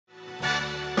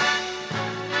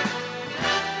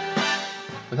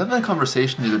I was having a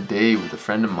conversation the other day with a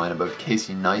friend of mine about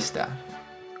Casey Neistat.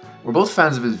 We're both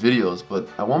fans of his videos, but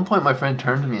at one point my friend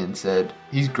turned to me and said,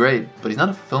 he's great, but he's not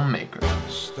a filmmaker.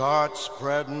 Start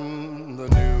spreading the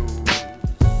news.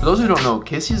 For those who don't know,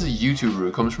 Casey is a YouTuber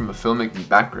who comes from a filmmaking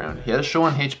background. He had a show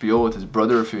on HBO with his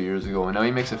brother a few years ago, and now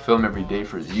he makes a film every day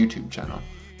for his YouTube channel.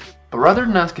 But rather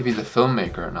than ask if he's a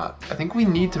filmmaker or not, I think we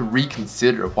need to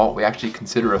reconsider what we actually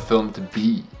consider a film to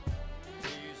be.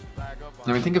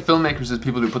 Now, we think of filmmakers as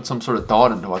people who put some sort of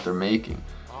thought into what they're making,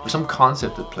 or some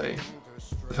concept at play.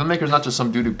 The filmmaker is not just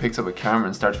some dude who picks up a camera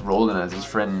and starts rolling as his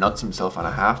friend nuts himself on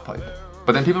a half pipe.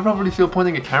 But then people probably feel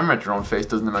pointing a camera at your own face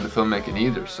doesn't amount to filmmaking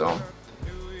either, so...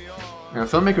 You know, a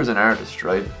filmmaker is an artist,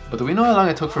 right? But do we know how long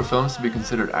it took for films to be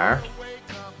considered art?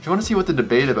 If you want to see what the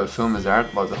debate about film as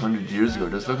art was 100 years ago,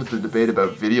 just look at the debate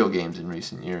about video games in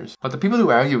recent years. What the people who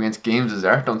argue against games as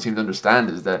art don't seem to understand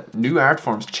is that new art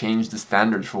forms change the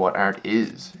standards for what art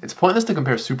is. It's pointless to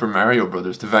compare Super Mario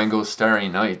Bros. To Van Gogh's Starry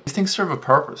Night. These things serve a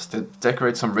purpose, to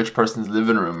decorate some rich person's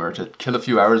living room or to kill a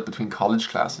few hours between college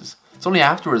classes. It's only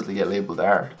afterwards they get labelled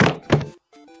art.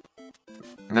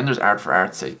 And then there's art for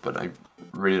art's sake, but I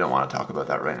really don't want to talk about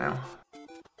that right now.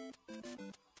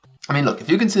 I mean, look, if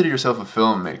you consider yourself a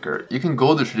filmmaker, you can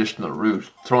go the traditional route,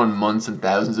 throwing months and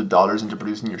thousands of dollars into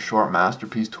producing your short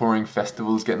masterpiece, touring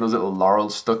festivals, getting those little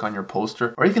laurels stuck on your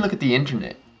poster. Or you can look at the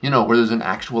internet, you know, where there's an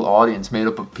actual audience made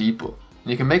up of people.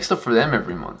 And you can make stuff for them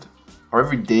every month, or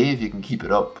every day if you can keep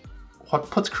it up. What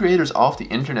puts creators off the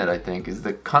internet, I think, is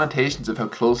the connotations of how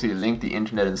closely linked the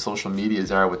internet and social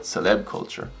medias are with celeb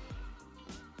culture.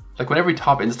 Like when every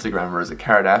top Instagrammer is a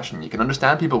Kardashian, you can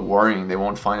understand people worrying they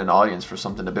won't find an audience for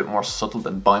something a bit more subtle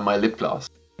than buy my lip gloss.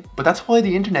 But that's why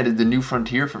the internet is the new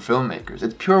frontier for filmmakers.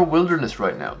 It's pure wilderness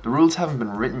right now. The rules haven't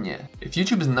been written yet. If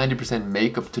YouTube is 90%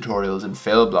 makeup tutorials and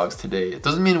fail blogs today, it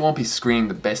doesn't mean it won't be screening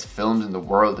the best films in the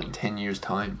world in 10 years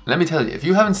time. Let me tell you, if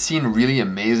you haven't seen really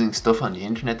amazing stuff on the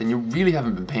internet, then you really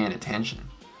haven't been paying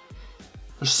attention.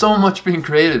 There's so much being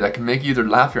created that can make you either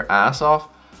laugh your ass off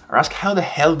or ask how the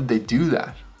hell did they do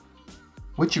that?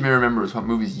 Which you may remember is what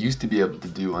movies used to be able to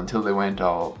do until they went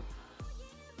all...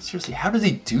 Seriously, how does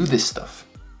he do this stuff?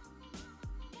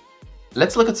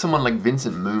 Let's look at someone like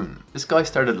Vincent Moon. This guy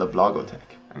started La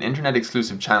Blogotech, an internet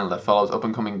exclusive channel that follows up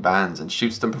and coming bands and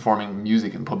shoots them performing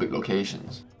music in public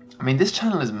locations. I mean, this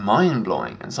channel is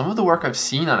mind-blowing, and some of the work I've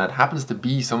seen on it happens to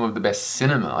be some of the best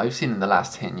cinema I've seen in the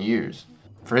last 10 years.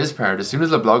 For his part, as soon as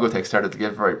La Blogotech started to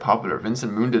get very popular,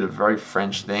 Vincent Moon did a very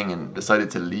French thing and decided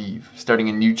to leave, starting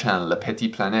a new channel, La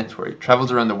Petite Planète, where he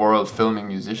travels around the world filming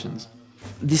musicians.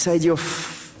 This idea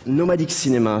of nomadic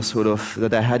cinema, sort of,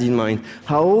 that I had in mind,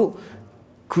 how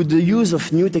could the use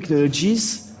of new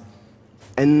technologies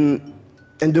and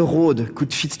the road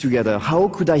could fit together? How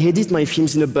could I edit my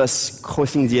films in a bus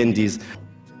crossing the Andes?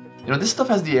 You know, this stuff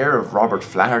has the air of Robert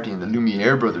Flaherty and the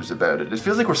Lumiere brothers about it. It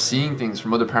feels like we're seeing things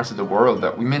from other parts of the world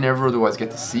that we may never otherwise get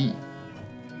to see.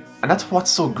 And that's what's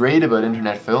so great about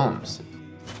internet films.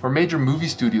 Where major movie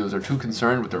studios are too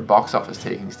concerned with their box office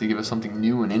takings to give us something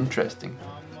new and interesting.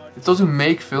 It's those who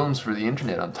make films for the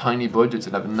internet on tiny budgets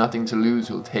and have nothing to lose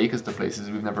who'll take us to places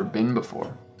we've never been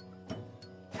before.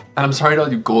 And I'm sorry to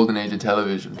all you golden age of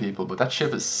television people, but that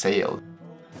ship has sailed.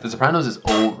 The Sopranos is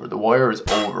over, The Wire is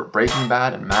over, Breaking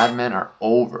Bad and Mad Men are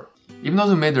over. Even those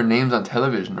who made their names on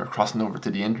television are crossing over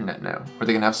to the internet now, where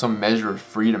they can have some measure of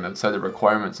freedom outside the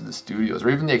requirements of the studios,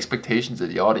 or even the expectations of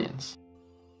the audience.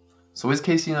 So is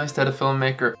Casey Neistat a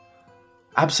filmmaker?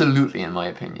 Absolutely, in my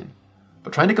opinion.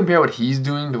 But trying to compare what he's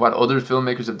doing to what other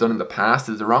filmmakers have done in the past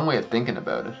is the wrong way of thinking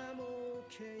about it.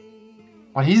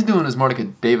 What he's doing is more like a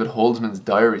David Holtzman's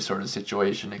Diary sort of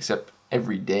situation, except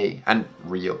every day, and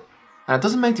real. And it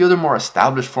doesn't make the other more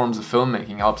established forms of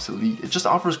filmmaking obsolete, it just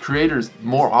offers creators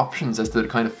more options as to the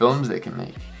kind of films they can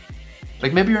make.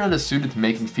 Like maybe you're not as suited to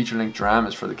making feature-length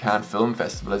dramas for the Cannes Film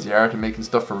Festival as you are to making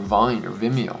stuff for Vine or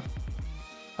Vimeo.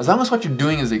 As long as what you're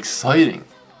doing is exciting,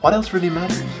 what else really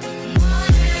matters?